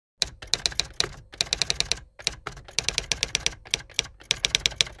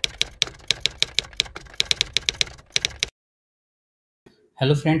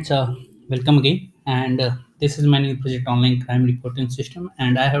Hello friends, welcome again. And this is my new project online crime reporting system,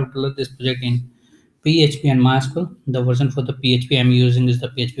 and I have developed this project in PHP and MySQL. The version for the PHP I'm using is the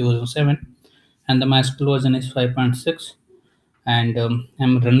PHP version 7, and the MySQL version is 5.6. And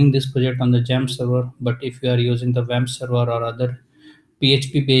I'm running this project on the Jam server. But if you are using the WAMP server or other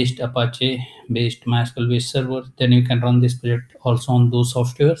PHP based, Apache based, MySQL based server, then you can run this project also on those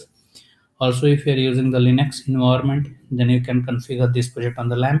softwares. Also, if you are using the Linux environment, then you can configure this project on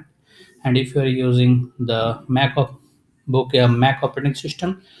the LAMP. And if you are using the Mac operating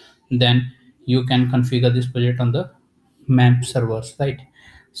system, then you can configure this project on the MAMP servers, right?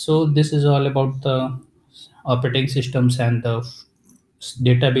 So this is all about the operating systems and the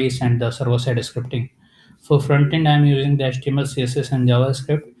database and the server side scripting. For front end, I'm using the HTML, CSS, and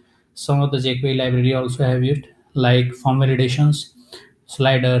JavaScript. Some of the jQuery library also I have used, like form validations,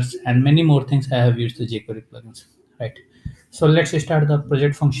 sliders, and many more things. I have used the jQuery plugins, right? So let's start the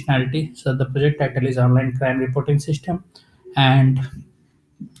project functionality. So the project title is Online Crime Reporting System, and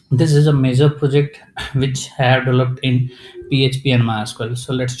this is a major project which I have developed in PHP and MySQL.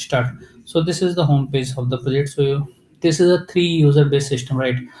 So let's start. So this is the home page of the project. This is a three user based system,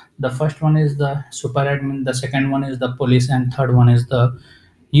 right? The first one is the super admin, the second one is the police, and third one is the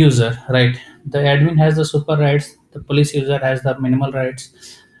user, right? The admin has the super rights, the police user has the minimal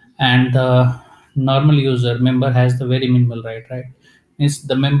rights, and the normal user member has the very minimal right? Means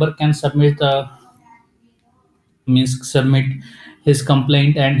the member can submit his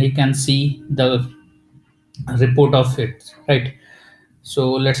complaint, and he can see the report of it, right?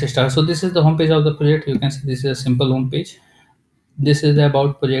 So let's start. So this is the homepage of the project. You can see this is a simple homepage. This is the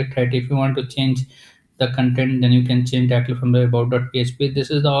about project, right? If you want to change the content, then you can change directly from the about.php. This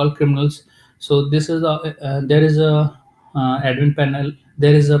is the all criminals. So this is the there is a admin panel.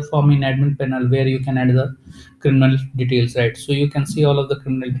 There is a form in admin panel where you can add the criminal details, right? So you can see all of the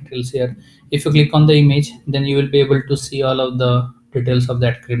criminal details here. If you click on the image, then you will be able to see all of the details of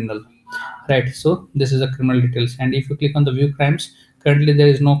that criminal, right? So this is the criminal details. And if you click on the view crimes, currently there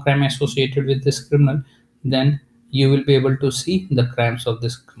is no crime associated with this criminal, then you will be able to see the crimes of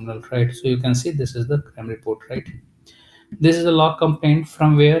this criminal, right? So you can see this is the crime report, right? This is a log complaint,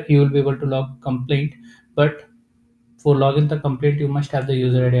 from where you will be able to log complaint. But for login the complaint, you must have the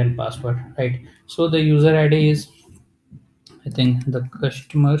user ID and password, right? So the user ID is, I think, the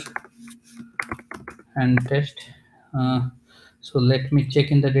customer and test. So let me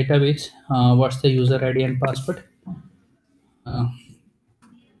check in the database what's the user ID and password. uh,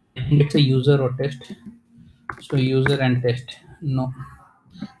 I think it's a user or test. So user and test, no.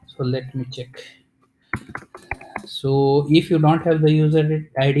 So let me check. So if you don't have the user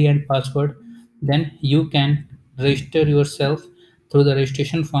ID and password, then you can register yourself through the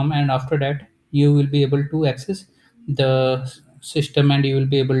registration form, and after that you will be able to access the system, and you will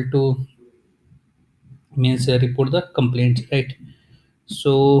be able to report the complaints, right?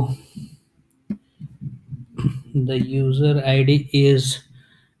 So the user id is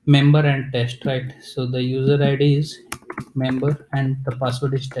member and test, right? So the user id is member and the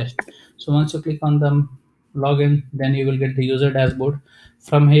password is test. So once you click on the login, then you will get the user dashboard.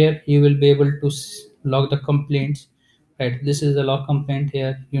 From here you will be able to log the complaints, right? This is the log complaint.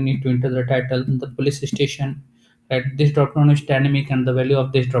 Here you need to enter the title, the police station, right? This drop down is dynamic, and the value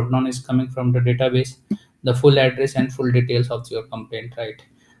of this drop down is coming from the database, the full address and full details of your complaint, right?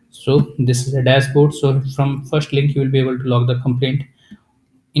 So this is a dashboard. So from first link you will be able to log the complaint.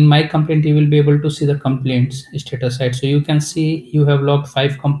 In my complaint you will be able to see the complaints status, right? So you can see you have logged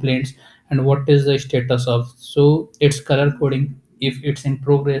 5 complaints, and what is the status of. So it's color coding. If it's in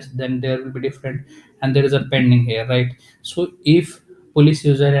progress, then there will be different, and there is a pending here, right? So if police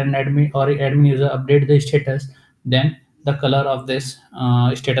user and admin or admin user update the status, then the color of this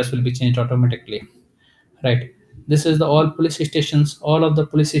status will be changed automatically, right? This is the all police stations. All of the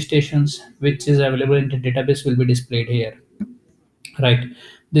police stations which is available in the database will be displayed here, right?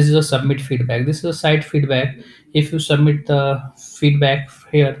 This is a submit feedback. This is a site feedback. If you submit the feedback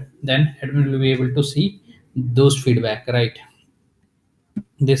here, then admin will be able to see those feedback, right?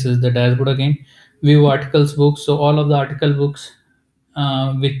 This is the dashboard again. View articles books. So all of the article books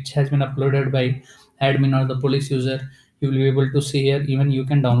which has been uploaded by admin or the police user, you will be able to see here. Even you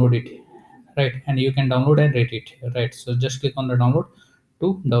can download it, right? And you can download and read it here, right? So just click on the download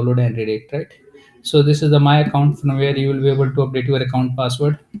to download and read it, right? So this is the my account, from where you will be able to update your account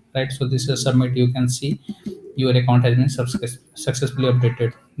password, right? So this is submit. You can see your account has been successfully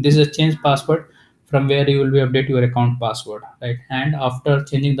updated. This is change password, from where you will be update your account password, right? And after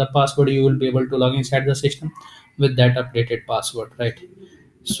changing the password, you will be able to log inside the system with that updated password, right?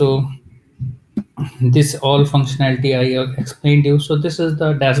 So this all functionality I explained you. So this is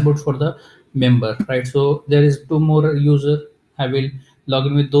the dashboard for the member, right? So there is two more user. I will log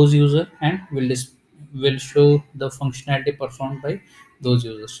in with those user and will show the functionality performed by those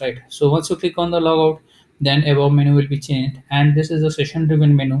users, right? So once you click on the logout, then above menu will be changed, and this is the session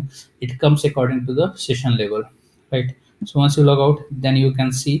driven menu. It comes according to the session level, right? So once you log out, then you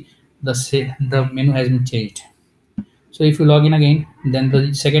can see the menu has been changed. So if you log in again, then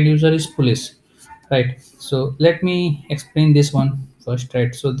the second user is police, right? So let me explain this one first,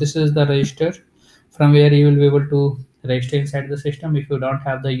 right? So this is the register from where you will be able to register inside the system. If you don't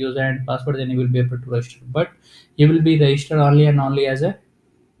have the user and password, then you will be able to register, but you will be registered only and only as a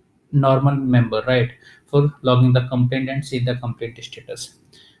normal member, right? For logging the complaint and see the complaint status.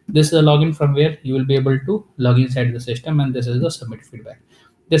 This is a login from where you will be able to log inside the system, and this is the submit feedback.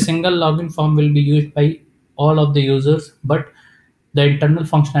 The single login form will be used by all of the users, but the internal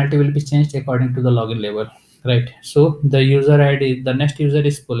functionality will be changed according to the login level, right? So the user ID, the next user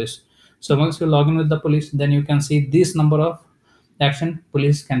is police. So once you log in with the police, then you can see this number of action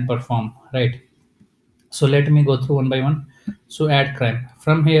police can perform, right? So let me go through one by one. So add crime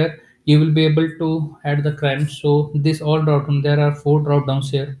from here, you will be able to add the crime. So this all drop down, there are four drop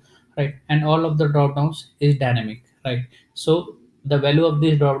downs here, right? And all of the drop downs is dynamic, right? So the value of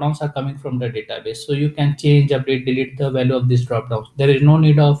these drop downs are coming from the database, so you can change, update, delete the value of these drop downs. There is no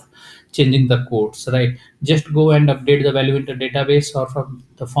need of changing the codes, right? Just go and update the value in the database or from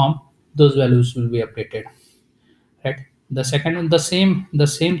the form. Those values will be updated, right? The second one, the same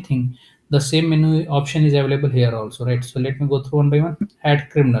thing, the same menu option is available here also, right? So let me go through one by one. Add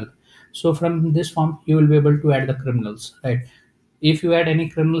criminal. So from this form you will be able to add the criminals, right? If you add any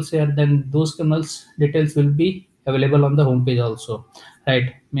criminals here, then those criminals details will be available on the home page also,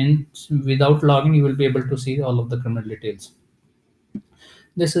 right? Means without login you will be able to see all of the criminal details.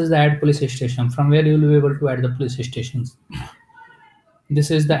 This is the add police station, from where you will be able to add the police stations. This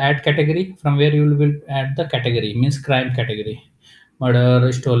is the add category, from where you will add the category, means crime category,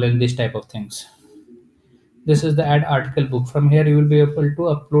 murder, stolen, this type of things. This is the add article book, from here you will be able to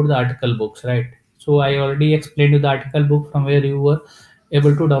upload the article books, right? So I already explained you the article book from where you were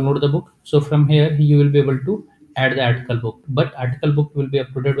able to download the book. So from here you will be able to add the article book, but article book will be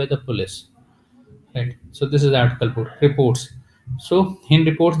uploaded by the police, right? So this is the article book. Reports. So in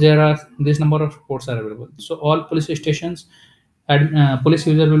reports there are this number of reports are available. So all police stations and police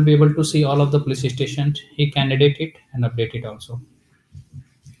user will be able to see all of the police stations. He can edit it and update it also,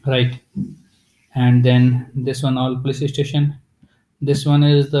 right? And then this one, all police station. This one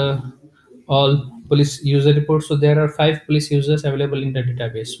is the all police user report. So there are 5 police users available in the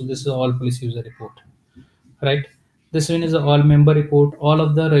database. So this is all police user report, right? This one is the all member report. All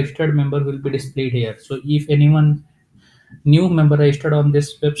of the registered member will be displayed here. So if anyone new member registered on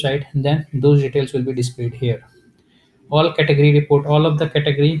this website, then those details will be displayed here. All category report, all of the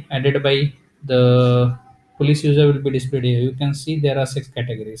category added by the police user will be displayed here. You can see there are 6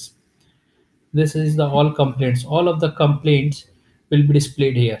 categories. This is the all complaints. All of the complaints will be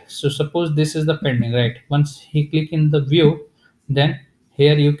displayed here. So suppose this is the pending, right? Once he click in the view, then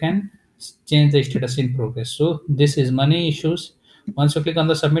here you can change the status in progress. So this is money issues. Once you click on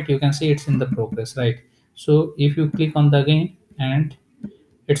the submit, you can see it's in the progress, right? So if you click on the again and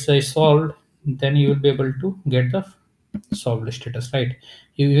it's a solved, then you will be able to get the solved status, right?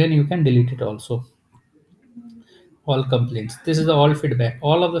 Even you can delete it also. All complaints, this is the all feedback.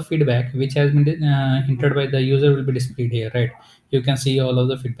 All of the feedback which has been entered by the user will be displayed here, right? You can see all of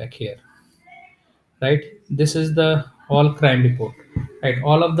the feedback here, right? This is the all crime report, right?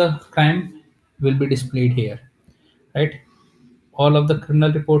 All of the crime will be displayed here, right? All of the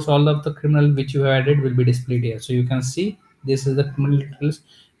criminal reports, all of the criminal which you have added will be displayed here. So you can see this is the criminal details.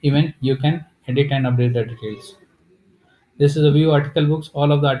 Even you can edit and update the details. This is a view article books.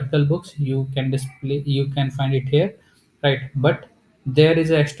 All of the article books you can display, you can find it here, right? But there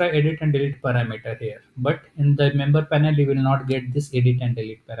is an extra edit and delete parameter here, but in the member panel you will not get this edit and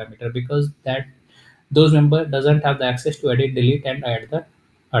delete parameter, because that those member doesn't have the access to edit, delete and add the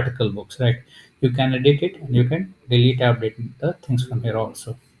article books, right? You can edit it and you can delete, update the things from here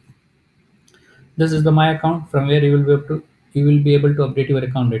also. This is the my account, from where you will be able to update your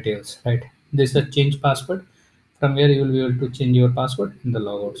account details, right? This is a change password, from where you will be able to change your password in the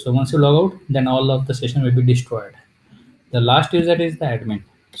logout. So once you log out, then all of the session will be destroyed. The last user is the admin.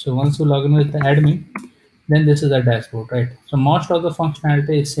 So once you log in with the admin, then this is the dashboard, right? So most of the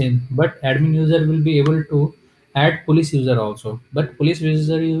functionality is same, but admin user will be able to add police user also, but police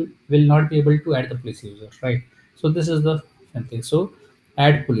user you will not be able to add the police user, right? So this is the thing. So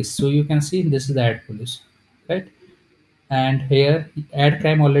add police. So you can see this is the add police, right? And here add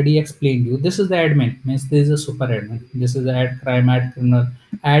crime already explained you. This is the admin, means this is a super admin. This is the add crime, add criminal,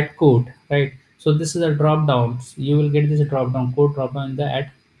 add code, right? So this is a drop down. You will get this drop down code drop down in the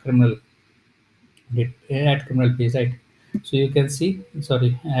add criminal, add criminal page, right? So you can see,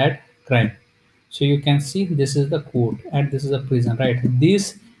 sorry, add crime. So you can see this is the code and this is a prison, right?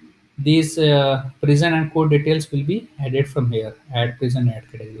 These prison and code details will be added from here. Add prison,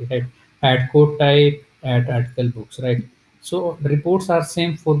 add category, right? Add code type, add article books, right? So reports are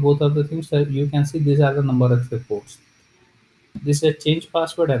same for both of the things. So you can see these are the number of reports. This is a change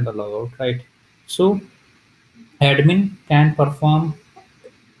password and the logout, right? So admin can perform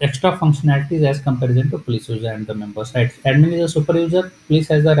extra functionalities as comparison to police user and the members rights. Admin is a super user, police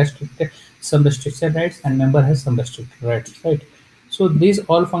has the restricted some restricted rights, and member has some restricted rights, right? So these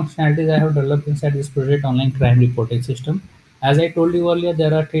all functionalities I have developed inside this project online crime reporting system. As I told you earlier,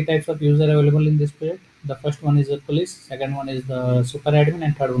 there are three types of user available in this project. The first one is the police, second one is the super admin,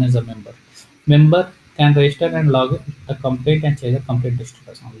 and third one is a member. Member can register and log a complaint and check the complaint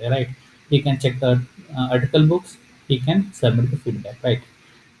status only, right? He can check the article books, he can submit the feedback, right?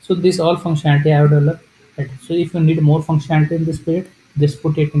 So this all functionality I have developed. Right. So if you need more functionality in this project, just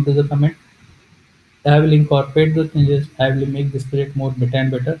put it into the comment. I will incorporate the changes. I will make this project more better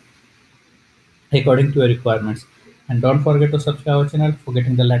and better according to your requirements. And don't forget to subscribe our channel for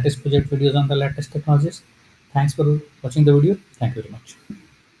getting the latest project videos on the latest technologies. Thanks for watching the video. Thank you very much.